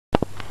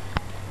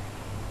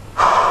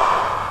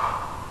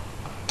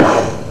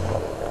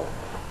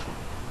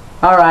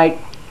Alright.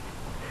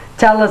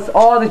 Tell us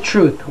all the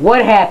truth.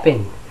 What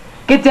happened?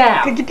 Get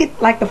down. Could you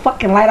get like the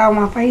fucking light out of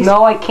my face?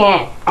 No, I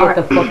can't. Get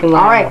the fucking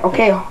light. Alright,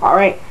 okay,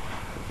 alright.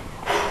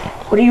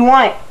 What do you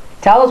want?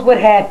 Tell us what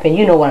happened.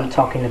 You know what I'm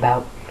talking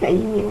about.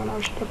 Man, you mean when I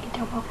was fucking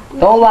talking about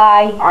police? Don't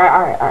lie.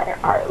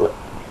 Alright, look.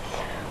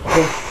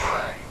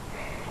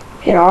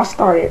 It all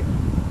started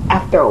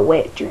after a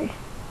wet dream.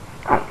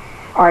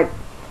 Alright,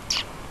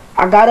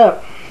 I got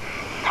up.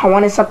 I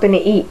wanted something to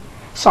eat.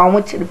 So I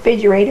went to the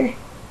refrigerator.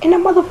 And the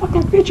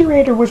motherfucking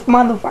refrigerator was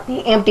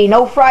motherfucking empty.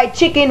 No fried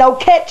chicken, no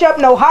ketchup,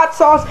 no hot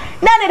sauce,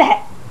 none of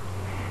that.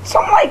 So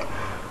I'm like,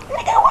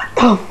 nigga, what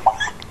the fuck?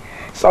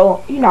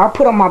 So, you know, I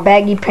put on my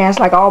baggy pants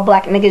like all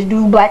black niggas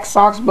do. Black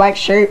socks, black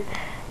shirt.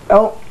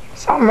 Oh,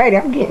 so I'm ready.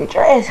 I'm getting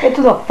dressed. Get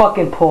to the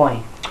fucking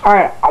point.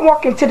 Alright, I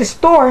walk into the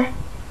store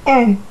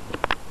and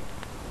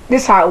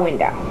this is how it went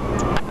down.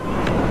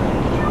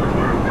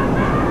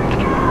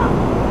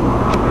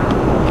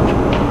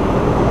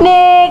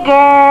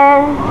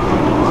 Nigger.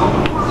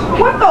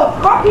 What the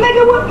fuck,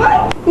 nigga?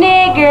 What?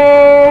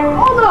 Nigger.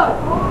 Hold up.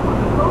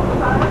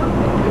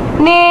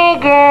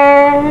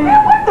 Nigger.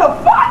 Man, what the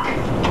fuck?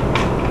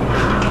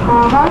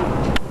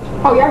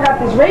 Oh, y'all got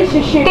this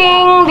racist shit.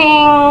 Ding,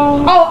 ding.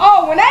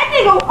 Oh, when that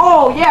nigga,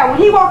 oh yeah, when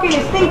he walk in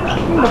and stink,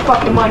 give me the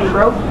fucking money,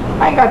 bro.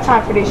 I ain't got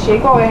time for this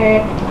shit. Go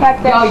ahead.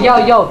 Pack that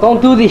shit. Yo,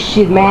 don't do this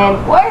shit,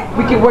 man. What?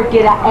 We can work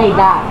it out. Hey,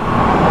 nah.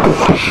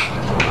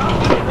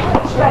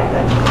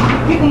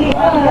 You can eat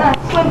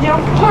Slim Jim.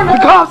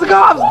 The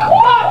cops!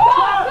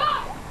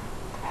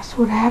 That's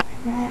what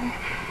happened, man.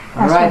 That's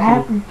Alright, what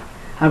happened.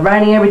 I'm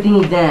writing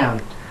everything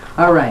down.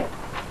 Alright.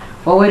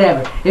 Well,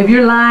 whatever. If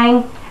you're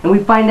lying and we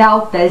find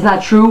out that it's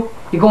not true,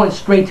 you're going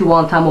straight to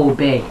Guantanamo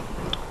Bay.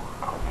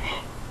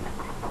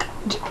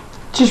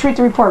 Just read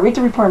the report. Read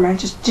the report, man.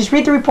 Just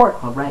read the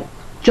report. Alright.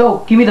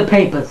 Joe, give me the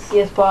papers.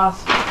 Yes,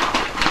 boss.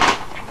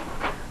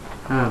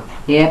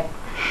 Yeah.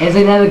 There's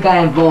another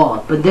guy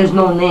involved, but there's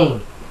no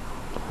name.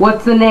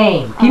 What's the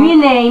name? Give me a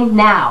name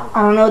now.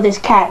 I don't know this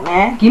cat,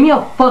 man. Give me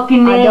a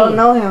fucking name. I don't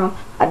know him.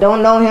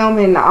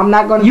 And I'm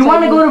not gonna. You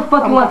want to go to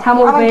fucking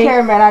Guantanamo Bay? I don't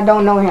care, man. I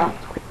don't know him.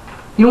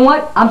 You know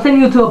what? I'm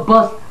sending you to a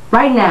bus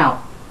right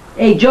now.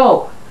 Hey,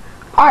 Joe.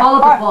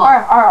 Alright,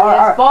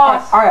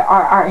 boss.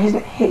 Alright.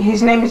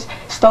 His name is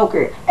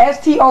Stoker.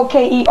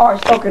 S-T-O-K-E-R.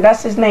 Stoker.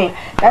 That's his name.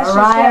 That's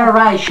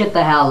Alright. Shut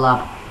the hell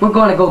up. We're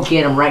gonna go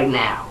get him right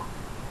now.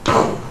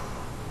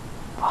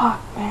 Fuck,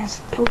 man.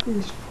 Stoker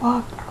is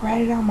fucked. I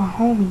ratted out my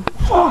homie.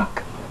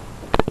 Fuck.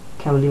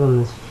 Can't believe I'm in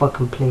this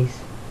fucking place.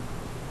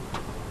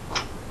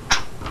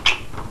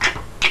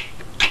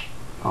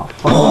 Oh,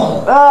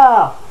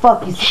 fuck.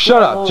 Fuck you.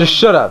 Shut up. Just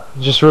shut up.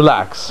 Just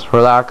relax.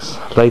 Relax.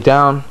 Lay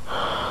down.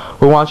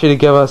 We want you to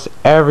give us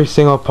every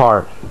single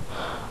part.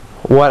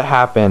 What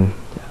happened?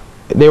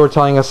 They were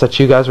telling us that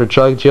you guys were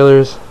drug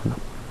dealers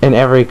in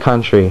every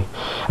country.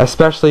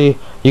 Especially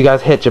you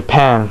guys hit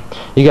Japan.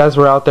 You guys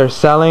were out there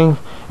selling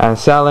and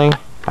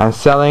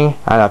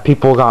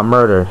people got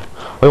murdered.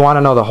 We want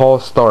to know the whole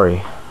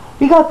story.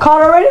 You got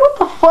caught already? What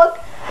the fuck?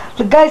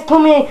 The guys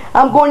told me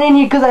I'm going in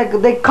here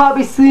because they caught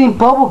me stealing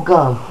bubble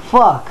gum.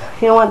 Fuck.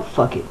 You know what?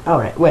 Fuck it.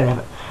 Alright,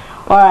 whatever.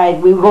 Alright,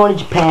 we were going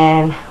to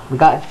Japan. We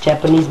got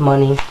Japanese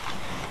money.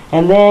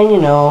 And then, you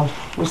know,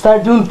 we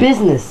started doing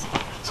business.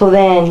 So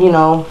then, you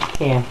know,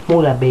 yeah,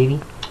 moolah,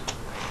 baby.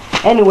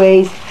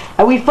 Anyways,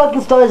 and we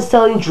fucking started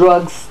selling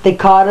drugs. They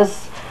caught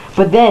us.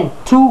 But then,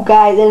 2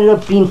 guys ended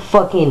up being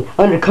fucking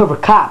undercover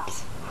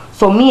cops.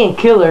 So me and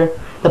Killer,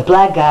 the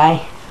black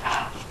guy,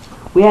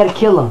 we had to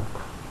kill him.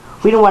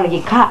 We didn't want to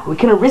get caught. We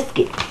couldn't risk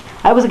it.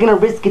 I wasn't going to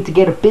risk it to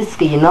get a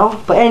biscuit, you know?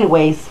 But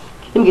anyways,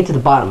 let me get to the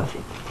bottom of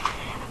it.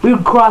 We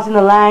were crossing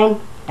the line,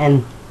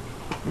 and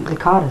they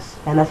caught us.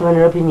 And that's what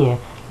ended up in here.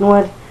 You know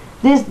what?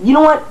 You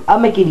know what? I'll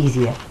make it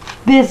easier.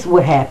 This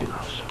what happened.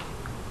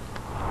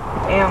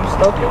 Damn,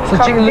 Stoker was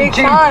coming big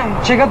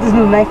time. Check out this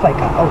new knife I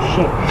got. Oh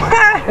shit.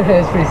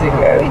 It's pretty sick.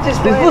 Yeah, this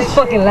was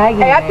fucking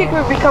lagging. Hey, I think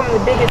we're becoming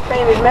the biggest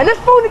famous, man. This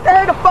fool needs to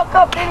hurry the fuck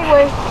up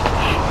anyway.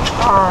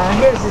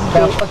 Here's this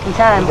About fucking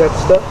time. You got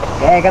stuff?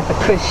 Yeah, I got the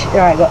kush.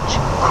 Alright, I got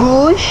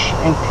kush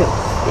and pills.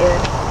 Yeah.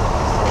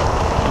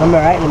 Remember,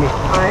 right? Let me.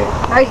 Alright.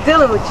 Nice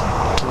dealing with you.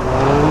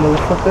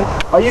 Motherfucker.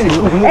 Oh, you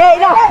Hey,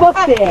 no, fuck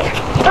that.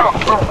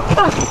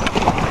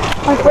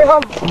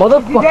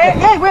 Motherfucker.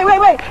 Hey,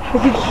 wait.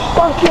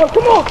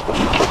 Come on.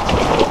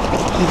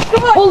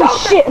 Holy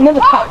Stoker. shit, another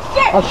cop. Oh,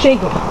 shit. I'll shake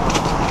him.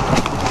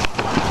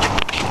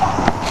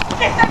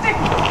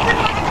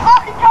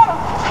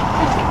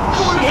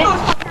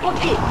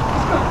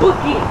 Book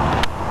it.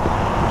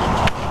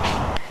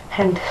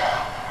 And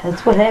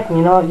that's what happened,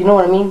 you know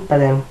what I mean? But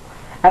then,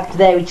 after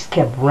that, we just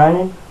kept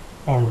running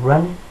and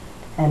running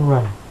and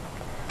running.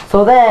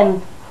 So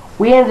then,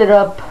 we ended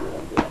up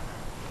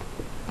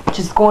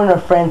just going to a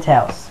friend's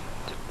house.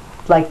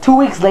 Like 2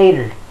 weeks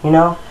later, you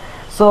know?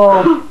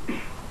 So,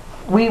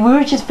 we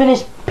were just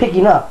finished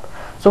picking up.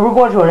 So we're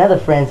going to another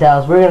friend's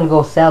house. We're going to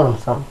go sell him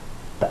something.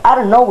 But out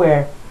of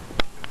nowhere,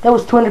 there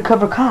was 2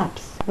 undercover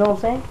cops. You know what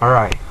I'm saying?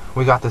 Alright,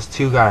 we got this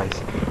 2 guys.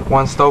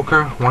 1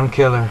 stoker, 1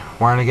 killer.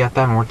 We're gonna get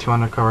them, and we're 2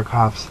 undercover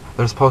cops.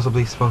 They're supposed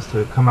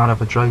to come out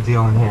of a drug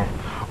deal in here.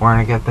 We're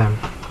gonna get them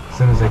as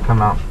soon as they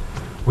come out.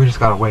 We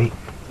just gotta wait.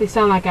 They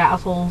sound like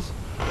assholes.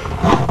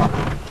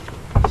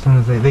 As soon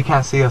as they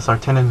can't see us, our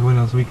tinted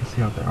windows, we can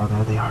see out there. Oh,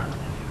 there they are.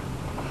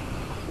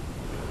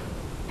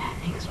 That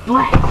nigga's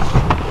black.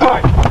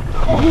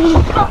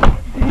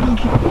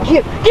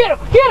 Get him! Get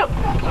him!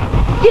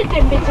 Get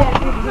them bitch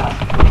ass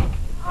niggas.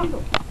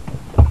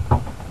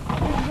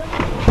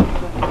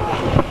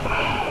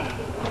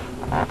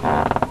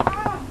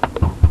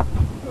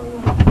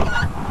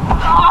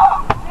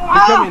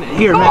 Come in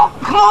here, man.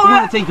 Come on, We're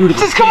gonna take you to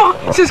Just come on.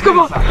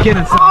 Get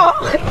inside.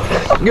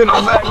 Get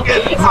inside.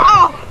 Get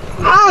inside.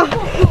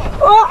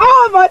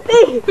 Oh, my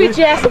knee. Bitch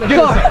ass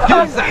nigga.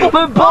 Get inside.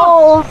 My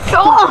balls.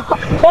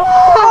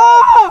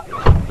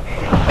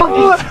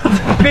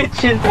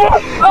 Bitches.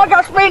 I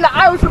got sprayed in the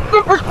eye with some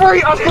pepper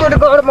spray. I swear to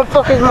God, I'm a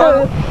fucking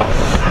mother.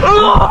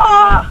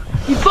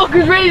 You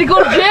fuckers ready to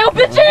go to jail,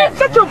 bitches?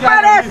 Shut your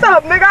fat ass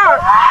up, nigga.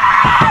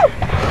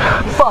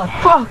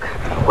 Fuck.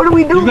 What do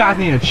we do? You guys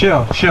need to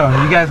chill.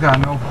 You guys got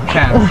no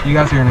chance. You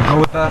guys are gonna go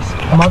with us.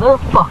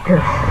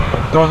 Motherfucker.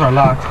 Doors are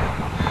locked.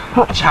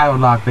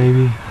 Child lock,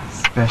 baby.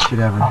 It's the best shit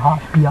ever.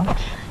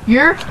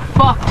 You're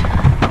fucked.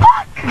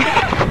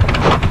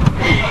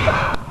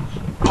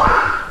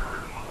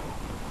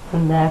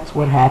 And that's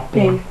what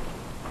happened.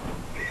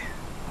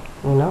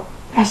 You know?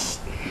 That's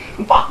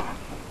fuck.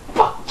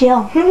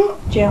 Jail.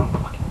 Jail.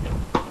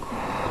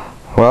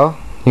 Well,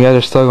 you guys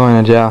are still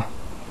going to jail.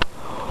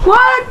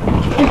 What?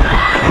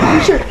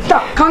 You should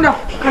stop. Calm down.